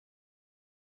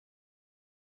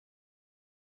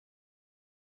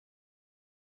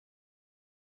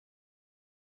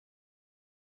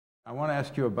I want to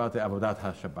ask you about the Avodat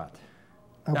Shabbat.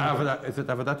 Is it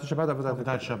Avodat Shabbat?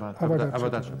 Avodat Shabbat.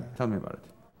 Avodat Shabbat. Tell me about it.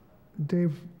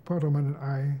 Dave Potterman and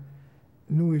I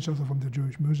knew each other from the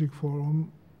Jewish Music Forum,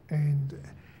 and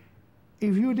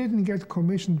if you didn't get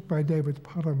commissioned by David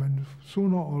Potterman,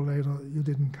 sooner or later you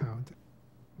didn't count.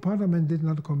 Potterman did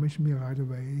not commission me right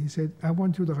away. He said, I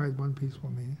want you to write one piece for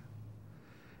me.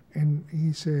 And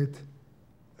he said,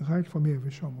 write for me a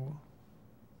Vishomro.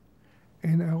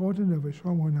 And I wrote in a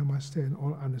Vishomro, and I must say in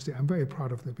all honesty, I'm very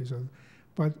proud of the piece,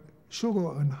 but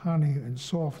sugar and honey and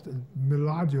soft and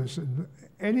melodious and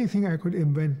anything I could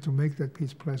invent to make that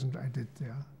piece pleasant, I did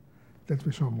there, that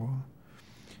Vishomro.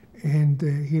 And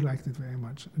he liked it very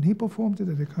much. And he performed it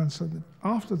at a concert.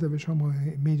 After the Vishomro,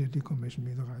 he immediately commissioned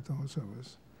me to write the whole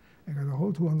service. I got a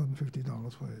whole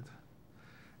 $250 for it.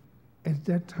 At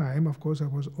that time, of course, I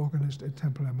was organist at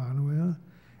Temple Emmanuel,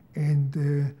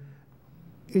 and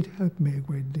it helped me a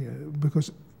great deal,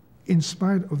 because in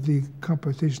spite of the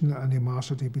competition and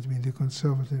animosity between the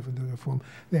conservative and the reform,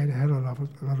 they had a lot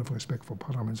of respect for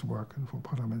Potterman's work and for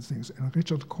Potterman's things. And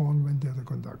Richard Korn went there to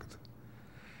conduct.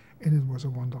 And it was a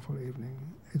wonderful evening.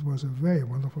 It was a very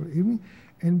wonderful evening.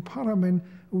 And Potterman,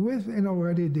 with an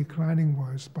already declining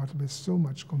voice, but with so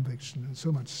much conviction and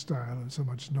so much style and so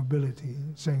much nobility,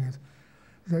 sang it,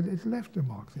 that it left a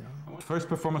mark there. First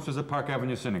performance was at Park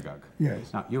Avenue Synagogue.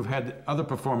 Yes. Now, you've had other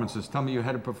performances. Tell me,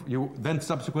 you then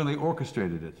subsequently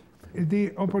orchestrated it.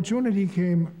 The opportunity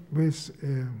came with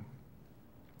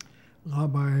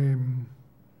Rabbi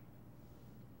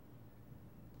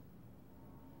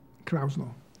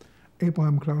Klausner.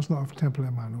 Abraham Klausner of Temple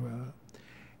Emmanuel.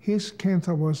 His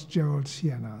cantor was Gerald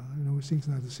Sienna, who sings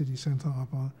now the City Center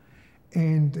Opera.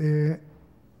 And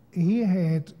he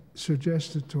had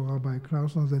suggested to Rabbi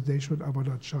Klausner that they should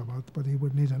Avodat Shabbat, but he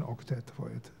would need an octet for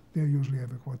it. They usually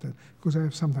have a quartet, because I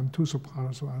have sometimes two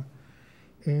sopranos.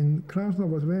 And Klausner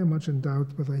was very much in doubt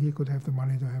whether he could have the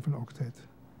money to have an octet.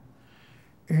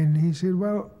 And he said,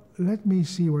 well, let me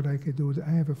see what I can do.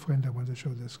 I have a friend I want to show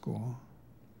the score.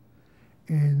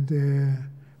 And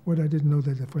what I didn't know,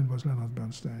 that the friend was Leonard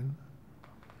Bernstein.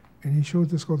 And he showed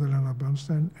the score to Leonard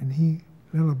Bernstein, and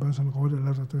Leonard Bernstein wrote a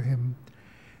letter to him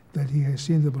that he has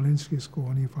seen the Berlinski score,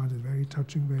 and he found it very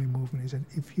touching, very moving. He said,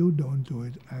 if you don't do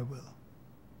it, I will.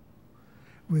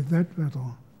 With that letter,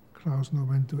 Klausner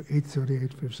went to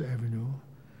 838 Fifth Avenue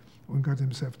and got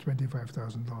himself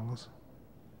 $25,000.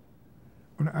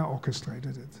 And I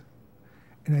orchestrated it.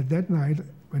 And at that night,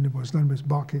 when it was done with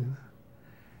Barkin,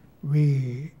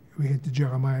 we had the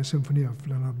Jeremiah Symphony of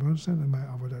Leonard Bernstein and my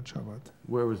Avodat Shabbat.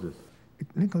 Where was this? At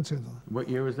Lincoln Center. What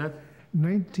year was that?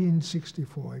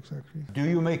 1964, exactly. Do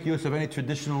you make use of any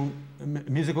traditional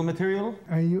musical material?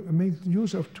 I make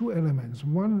use of two elements.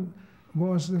 One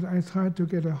was that I tried to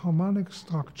get a harmonic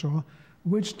structure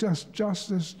which does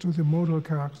justice to the modal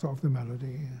character of the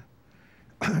melody.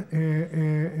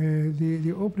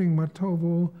 The opening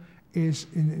Matovo is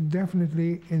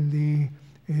definitely in the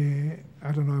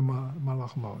Adonai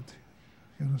Malach Maut,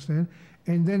 you understand?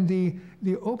 And then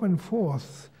the open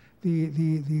fourth,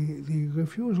 the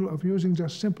refusal of using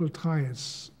just simple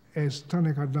triads as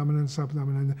tonica, dominant,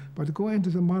 subdominant, but go into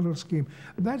the model scheme.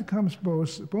 That comes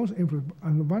both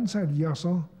on one side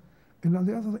Yasser, and on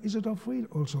the other Isidor Fried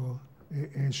also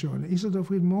has shown. Isidor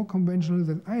Fried more conventional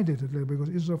than I did it, because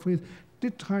Isidor Fried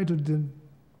did try to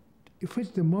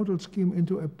fit the modal scheme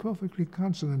into a perfectly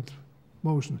consonant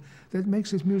motion. That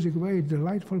makes his music very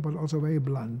delightful, but also very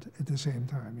blunt at the same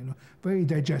time, very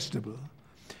digestible.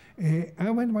 I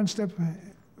went one step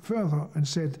further and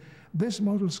said, this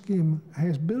modal scheme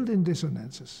has built-in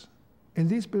dissonances. And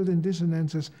these built-in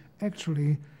dissonances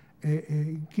actually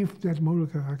give that modal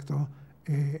character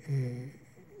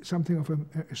something of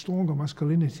a stronger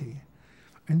masculinity.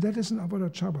 And that is an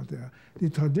Avodat Shabbat there. The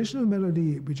traditional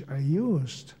melody which I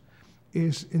used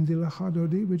is in the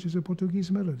Lachadodi, which is a Portuguese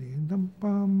melody.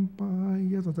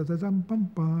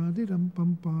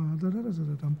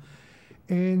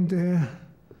 And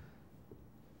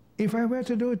if I were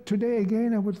to do it today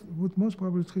again, I would most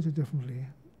probably treat it differently.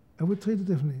 I would treat it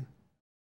differently.